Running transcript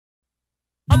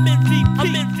The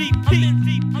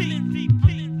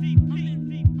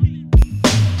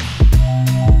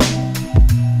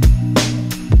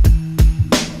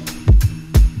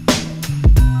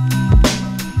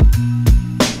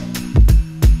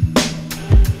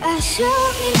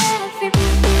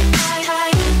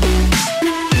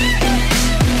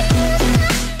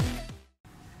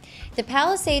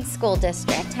Palisades School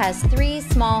District has 3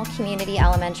 small community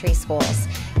elementary schools: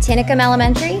 Tinicum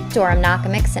Elementary,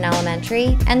 Durham-Nockamixon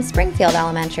Elementary, and Springfield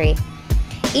Elementary.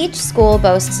 Each school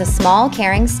boasts a small,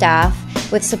 caring staff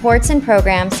with supports and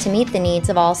programs to meet the needs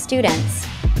of all students.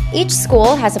 Each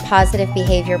school has a positive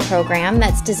behavior program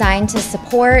that's designed to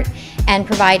support and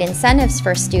provide incentives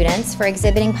for students for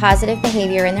exhibiting positive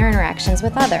behavior in their interactions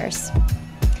with others.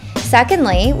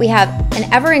 Secondly, we have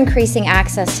an ever-increasing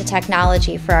access to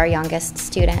technology for our youngest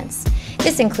students.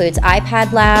 This includes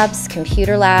iPad labs,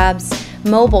 computer labs,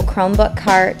 mobile Chromebook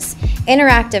carts,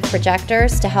 interactive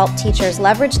projectors to help teachers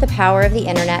leverage the power of the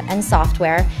internet and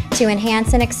software to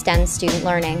enhance and extend student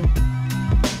learning.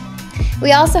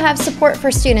 We also have support for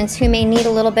students who may need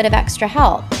a little bit of extra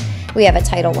help. We have a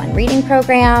Title I reading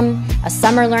program, a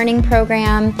summer learning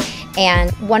program,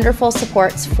 and wonderful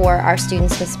supports for our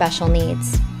students with special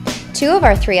needs. 2 of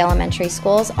our 3 elementary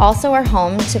schools also are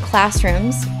home to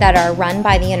classrooms that are run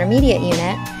by the intermediate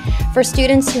unit for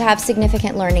students who have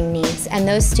significant learning needs, and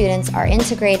those students are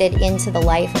integrated into the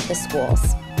life of the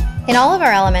schools. In all of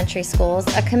our elementary schools,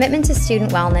 a commitment to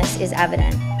student wellness is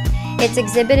evident. It's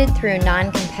exhibited through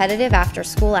non-competitive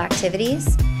after-school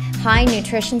activities, high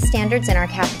nutrition standards in our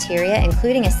cafeteria,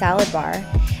 including a salad bar,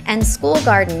 and school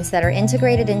gardens that are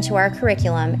integrated into our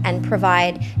curriculum and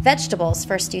provide vegetables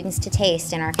for students to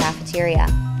taste in our cafeteria.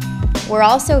 We're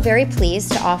also very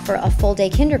pleased to offer a full-day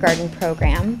kindergarten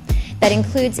program that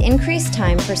includes increased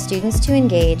time for students to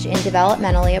engage in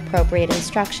developmentally appropriate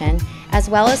instruction, as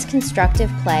well as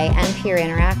constructive play and peer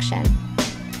interaction.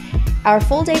 Our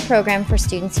full-day program for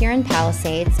students here in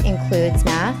Palisades includes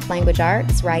math, language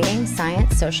arts, writing,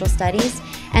 science, social studies,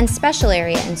 and special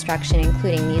area instruction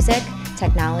including music,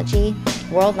 technology,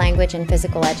 world language, and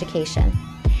physical education.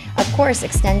 Of course,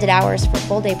 extended hours for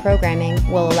full-day programming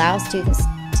will allow students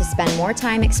to spend more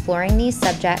time exploring these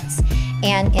subjects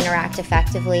and interact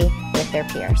effectively with their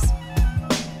peers.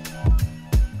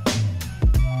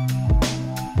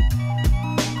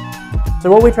 So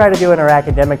what we try to do in our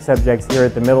academic subjects here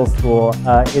at the middle school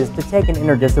is to take an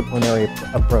interdisciplinary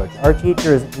approach. Our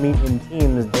teachers meet in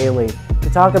teams daily to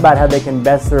talk about how they can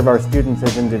best serve our students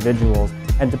as individuals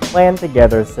and to plan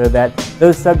together so that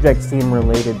those subjects seem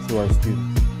related to our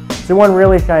students. So one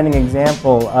really shining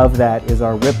example of that is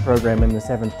our WIP program in the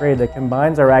 7th grade that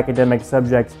combines our academic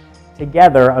subjects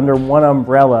together under one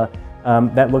umbrella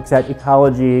that looks at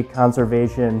ecology,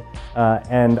 conservation,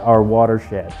 and our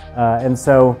watershed. And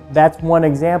so that's one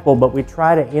example, but we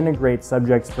try to integrate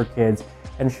subjects for kids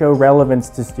and show relevance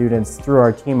to students through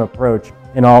our team approach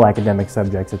in all academic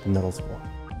subjects at the middle school.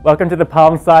 Welcome to the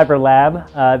Palm Cyber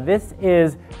Lab. This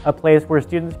is a place where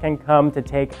students can come to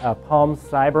take Palm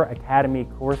Cyber Academy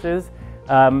courses.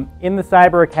 In the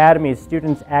Cyber Academy,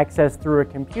 students access through a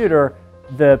computer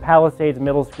the Palisades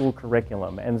Middle School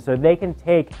curriculum, and so they can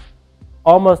take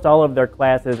almost all of their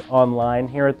classes online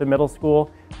here at the middle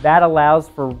school. That allows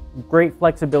for great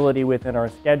flexibility within our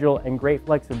schedule and great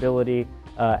flexibility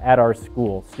at our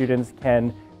school. Students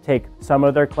can take some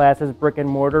of their classes brick and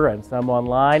mortar and some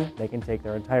online. They can take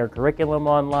their entire curriculum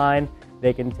online.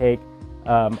 They can take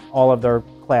all of their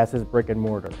classes brick and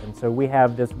mortar. And so we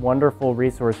have this wonderful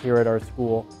resource here at our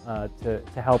school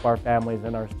to help our families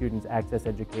and our students access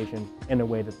education in a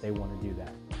way that they want to do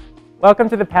that. Welcome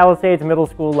to the Palisades Middle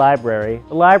School Library.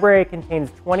 The library contains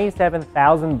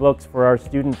 27,000 books for our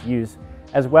students' use,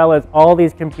 as well as all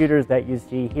these computers that you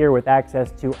see here with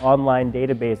access to online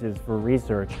databases for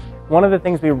research. One of the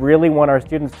things we really want our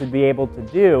students to be able to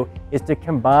do is to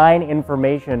combine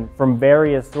information from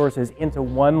various sources into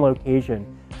one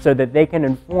location so that they can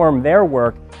inform their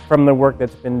work from the work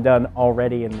that's been done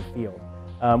already in the field.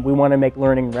 We want to make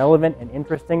learning relevant and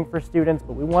interesting for students,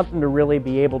 but we want them to really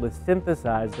be able to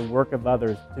synthesize the work of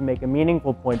others to make a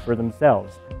meaningful point for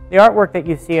themselves. The artwork that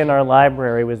you see in our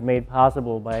library was made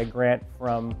possible by a grant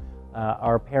from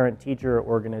our parent-teacher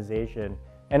organization,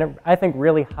 and it, I think,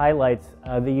 really highlights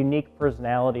the unique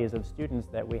personalities of students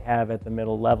that we have at the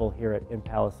middle level here in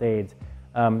Palisades.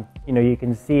 You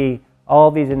can see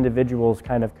all these individuals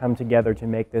kind of come together to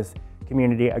make this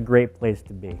community a great place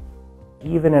to be.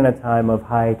 Even in a time of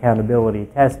high accountability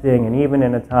testing, and even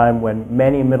in a time when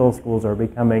many middle schools are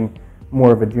becoming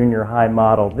more of a junior high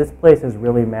model, this place has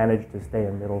really managed to stay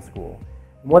a middle school.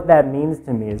 What that means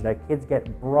to me is that kids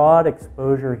get broad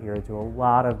exposure here to a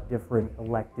lot of different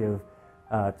elective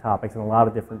topics and a lot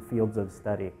of different fields of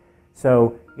study.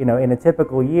 So, in a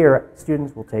typical year,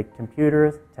 students will take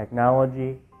computers,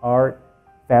 technology, art,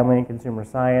 family and consumer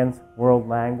science, world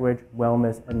language,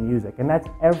 wellness, and music. And that's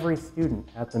every student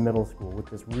at the middle school with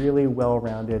this really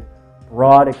well-rounded,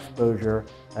 broad exposure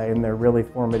in their really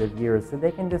formative years so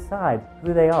they can decide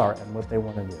who they are and what they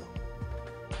want to do.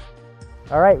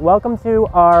 All right, welcome to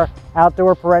our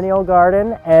outdoor perennial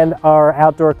garden and our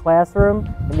outdoor classroom.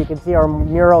 And you can see our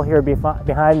mural here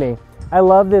behind me. I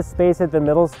love this space at the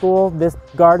middle school. This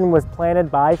garden was planted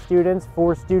by students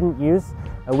for student use.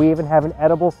 We even have an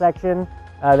edible section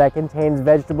that contains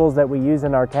vegetables that we use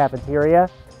in our cafeteria.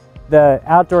 The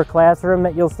outdoor classroom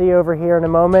that you'll see over here in a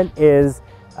moment is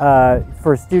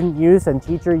for student use and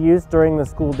teacher use during the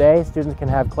school day. Students can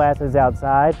have classes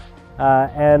outside.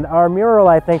 And our mural,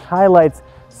 I think, highlights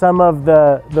some of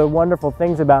the wonderful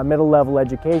things about middle level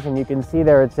education. You can see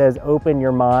there it says, "Open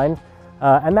your mind."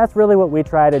 And that's really what we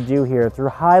try to do here. Through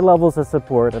high levels of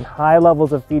support and high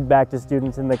levels of feedback to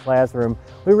students in the classroom,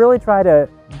 we really try to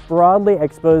broadly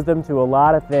expose them to a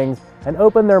lot of things and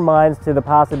open their minds to the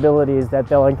possibilities that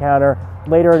they'll encounter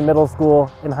later in middle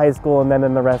school, in high school, and then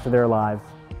in the rest of their lives.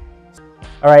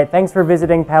 All right, thanks for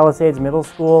visiting Palisades Middle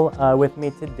School with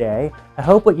me today. I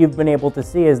hope what you've been able to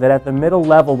see is that at the middle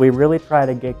level, we really try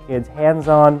to get kids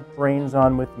hands-on,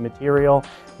 brains-on with the material.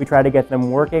 We try to get them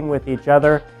working with each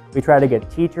other. We try to get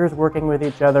teachers working with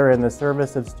each other in the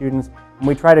service of students, and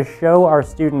we try to show our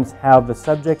students how the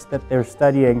subjects that they're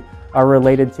studying are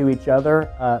related to each other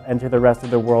and to the rest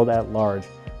of the world at large.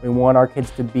 We want our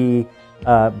kids to be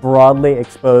broadly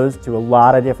exposed to a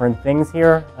lot of different things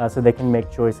here so they can make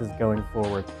choices going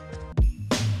forward.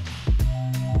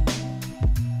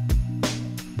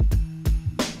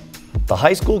 The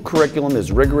high school curriculum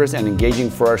is rigorous and engaging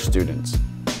for our students.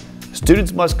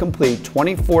 Students must complete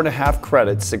 24.5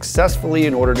 credits successfully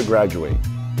in order to graduate.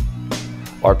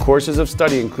 Our courses of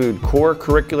study include core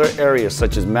curricular areas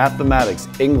such as mathematics,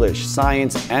 English,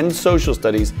 science, and social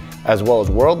studies, as well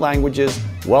as world languages,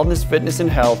 wellness, fitness, and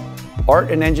health, art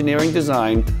and engineering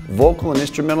design, vocal and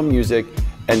instrumental music,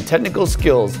 and technical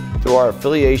skills through our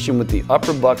affiliation with the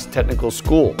Upper Bucks Technical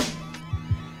School.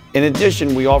 In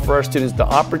addition, we offer our students the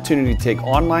opportunity to take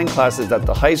online classes at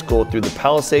the high school through the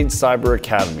Palisades Cyber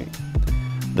Academy.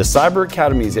 The Cyber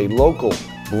Academy is a local,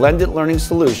 blended learning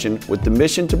solution with the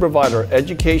mission to provide our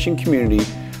education community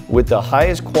with the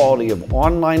highest quality of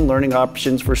online learning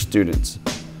options for students.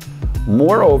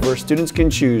 Moreover, students can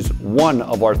choose one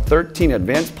of our 13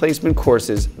 advanced placement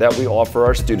courses that we offer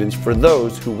our students for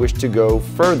those who wish to go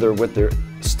further with their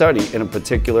study in a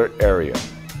particular area.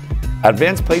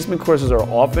 Advanced placement courses are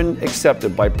often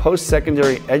accepted by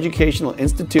post-secondary educational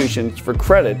institutions for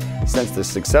credit since the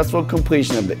successful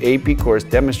completion of the AP course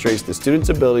demonstrates the student's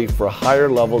ability for higher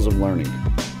levels of learning.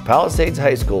 Palisades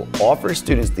High School offers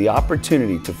students the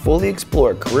opportunity to fully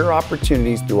explore career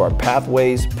opportunities through our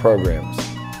Pathways programs.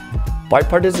 By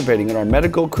participating in our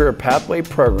medical career pathway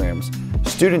programs,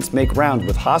 students make rounds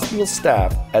with hospital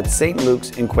staff at St.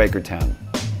 Luke's in Quakertown.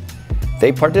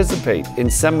 They participate in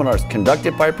seminars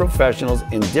conducted by professionals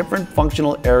in different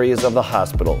functional areas of the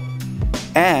hospital,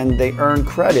 and they earn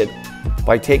credit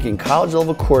by taking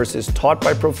college-level courses taught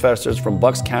by professors from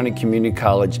Bucks County Community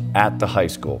College at the high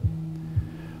school.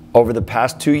 Over the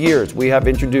past 2 years, we have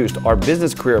introduced our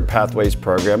Business Career Pathways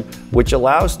program, which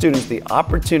allows students the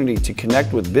opportunity to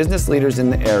connect with business leaders in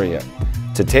the area,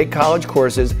 to take college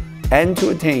courses, and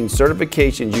to attain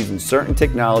certifications using certain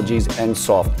technologies and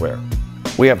software.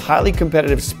 We have highly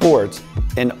competitive sports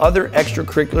and other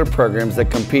extracurricular programs that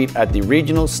compete at the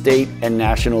regional, state, and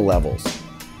national levels.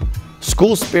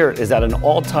 School spirit is at an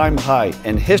all-time high,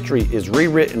 and history is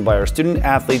rewritten by our student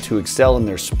athletes who excel in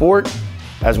their sport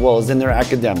as well as in their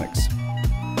academics.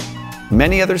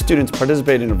 Many other students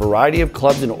participate in a variety of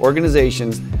clubs and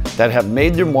organizations that have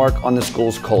made their mark on the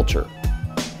school's culture.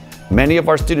 Many of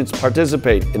our students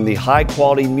participate in the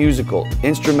high-quality musical,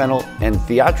 instrumental, and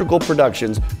theatrical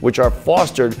productions which are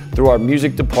fostered through our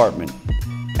music department.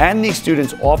 And these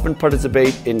students often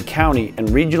participate in county and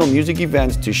regional music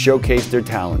events to showcase their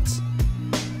talents.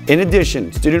 In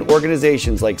addition, student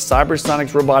organizations like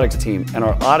Cybersonics Robotics Team and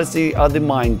our Odyssey of the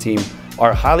Mind team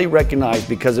are highly recognized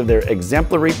because of their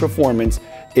exemplary performance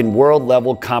in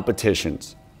world-level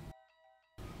competitions.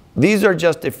 These are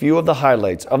just a few of the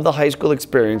highlights of the high school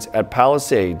experience at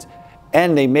Palisades,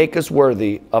 and they make us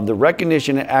worthy of the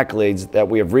recognition and accolades that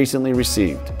we have recently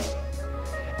received.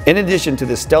 In addition to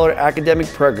the stellar academic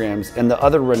programs and the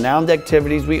other renowned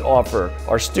activities we offer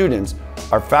our students,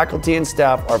 our faculty and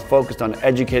staff are focused on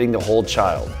educating the whole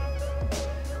child.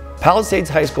 Palisades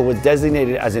High School was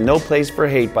designated as a no place for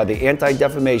hate by the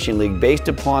Anti-Defamation League based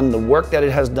upon the work that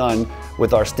it has done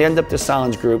with our Stand Up to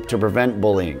Silence group to prevent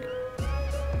bullying.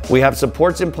 We have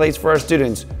supports in place for our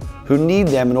students who need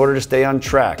them in order to stay on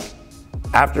track.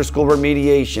 After-school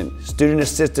remediation, student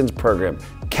assistance program,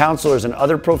 counselors, and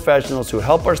other professionals who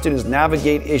help our students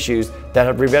navigate issues that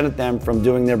have prevented them from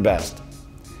doing their best.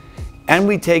 And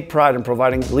we take pride in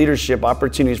providing leadership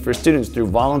opportunities for students through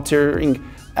volunteering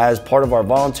as part of our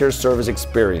volunteer service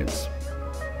experience.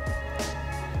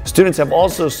 Students have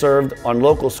also served on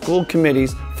local school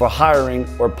committees for hiring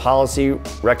or policy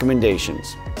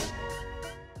recommendations.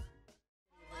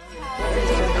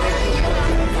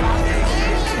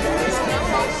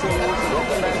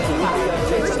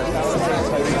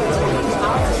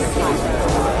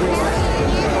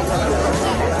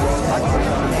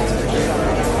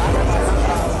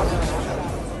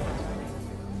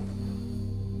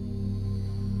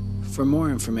 For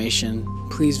more information,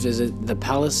 please visit the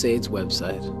Palisades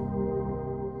website.